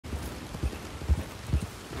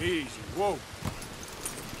Easy, whoa.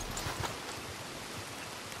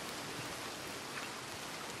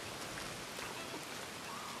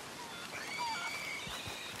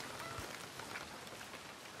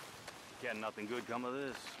 Can't nothing good come of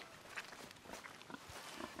this.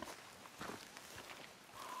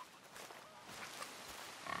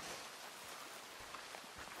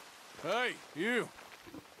 Hey, you.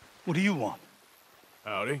 What do you want?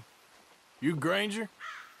 Howdy. You Granger?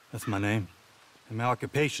 That's my name. And my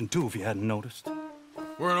occupation, too, if you hadn't noticed.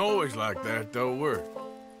 Weren't always like that, though, were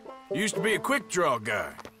we? Used to be a quick-draw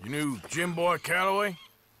guy. You knew Jim Boy Calloway?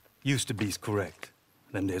 Used to be's correct.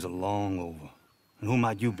 Them days are long over. And who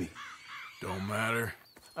might you be? Don't matter.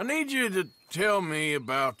 I need you to tell me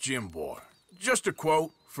about Jim Boy. Just a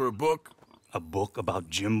quote for a book. A book about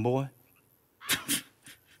Jim Boy?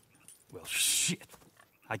 Well, shit.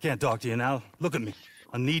 I can't talk to you now. Look at me.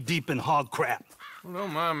 I'm knee-deep in hog crap. Well,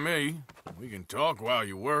 don't mind me. We can talk while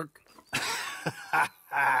you work.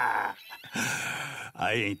 I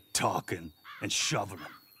ain't talking and shoveling.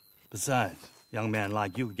 Besides, a young man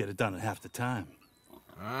like you could get it done in half the time.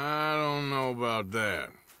 I don't know about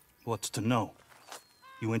that. What's to know?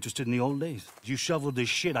 You interested in the old days? You shoveled this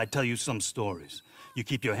shit, I tell you some stories. You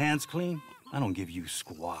keep your hands clean, I don't give you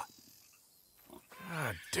squat.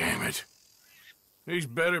 God damn it. These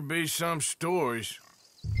better be some stories.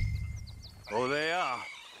 Oh, they are.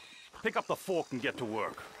 Pick up the fork and get to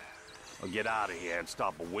work. Or get out of here and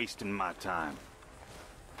stop wasting my time.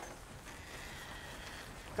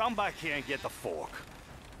 Come back here and get the fork.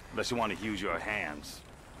 Unless you want to use your hands.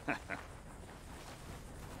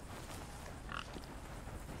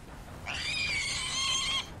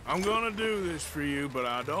 I'm gonna do this for you, but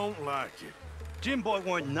I don't like it. Jim Boy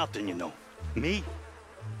weren't nothing, you know. Me?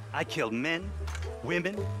 I killed men,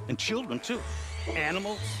 women, and children, too.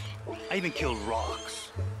 Animals. I even killed rocks.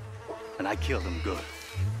 And I killed them good.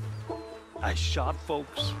 I shot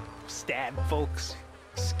folks, stabbed folks,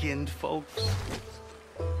 skinned folks.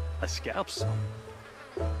 I scalped some.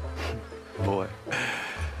 Boy,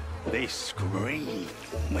 they scream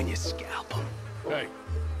when you scalp them. Hey,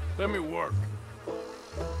 let me work.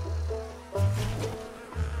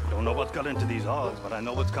 Don't know what's got into these hogs, but I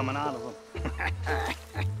know what's coming out of them.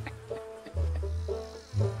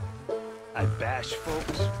 I bashed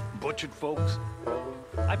folks, butchered folks.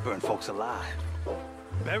 I burned folks alive.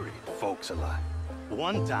 Buried folks alive.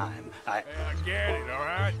 One time, Hey, I get it, all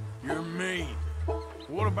right? You're mean.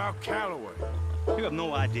 What about Calloway? You have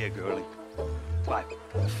no idea, girlie. Why,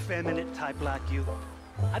 a feminine type like you,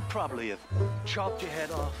 I'd probably have chopped your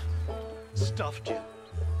head off, stuffed you,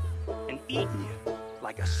 and eaten you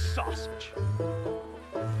like a sausage.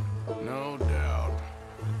 No doubt.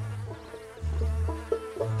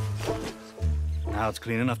 Now it's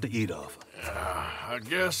clean enough to eat off. I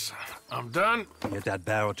guess I'm done. Get that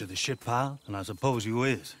barrel to the shit pile, and I suppose you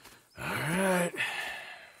is. All right.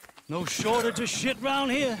 No shortage of shit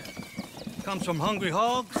round here. Comes from hungry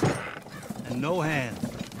hogs and no hands.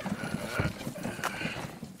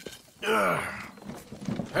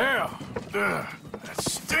 Hell, that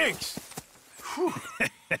stinks.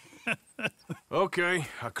 Okay,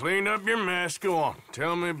 I cleaned up your mess. Go on,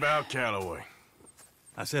 tell me about Calloway.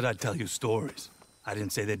 I said I'd tell you stories. I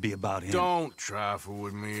didn't say they'd be about him. Don't trifle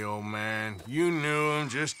with me, old man. You knew him.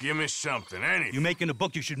 Just give me something, anything. You making a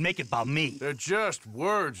book, you should make it about me. They're just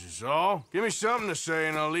words, is all. Give me something to say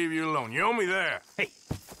and I'll leave you alone. You owe me that. Hey,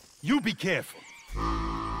 you be careful.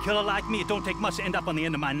 Killer like me, it don't take much to end up on the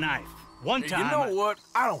end of my knife. One time... You know what?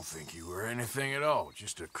 I don't think you were anything at all.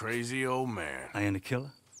 Just a crazy old man. I ain't a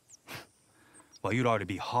killer? Well, you'd already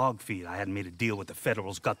be hog feed. I hadn't made a deal with the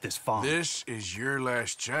Federals, got this far. This is your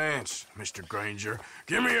last chance, Mr. Granger.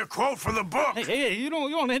 Give me a quote for the book. Hey, you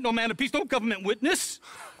don't hit no man of peace, no government witness.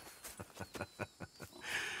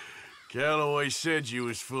 Calloway said you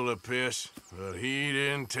was full of piss, but he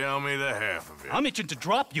didn't tell me the half of it. I'm itching to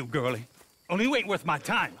drop you, girlie. Only you ain't worth my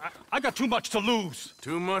time. I got too much to lose.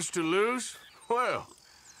 Too much to lose? Well,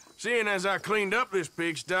 seeing as I cleaned up this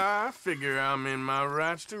pigsty, I figure I'm in my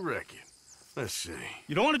rights to wreck it. Let's see.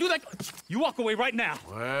 You don't want to do that? You walk away right now.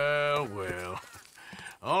 Well, well.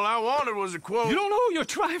 All I wanted was a quote. You don't know who you're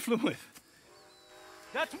trifling with.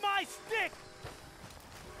 That's my stick!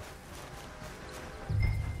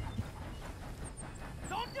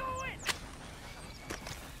 Don't do it!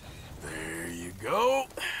 There you go.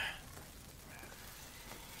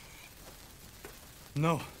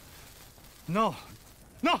 No. No.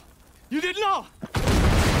 No! You didn't know!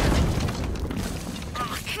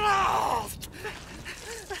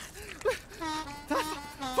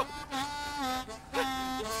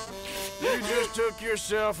 You just took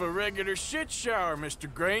yourself a regular shit shower,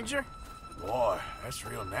 Mr. Granger. Boy, that's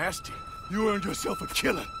real nasty. You earned yourself a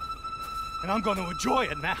killing. And I'm gonna enjoy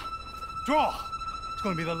it now. Draw. It's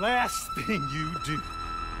gonna be the last thing you do.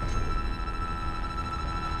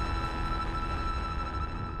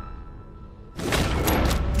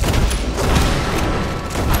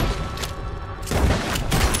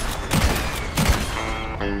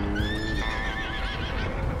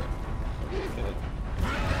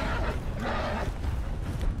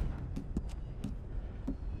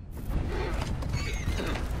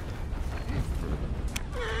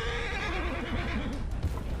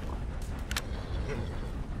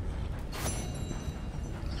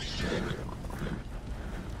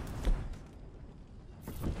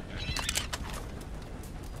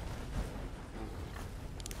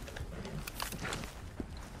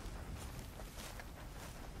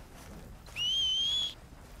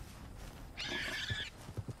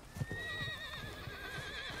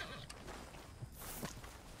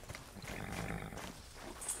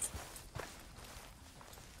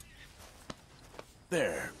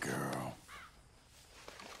 There, girl.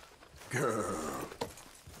 Girl.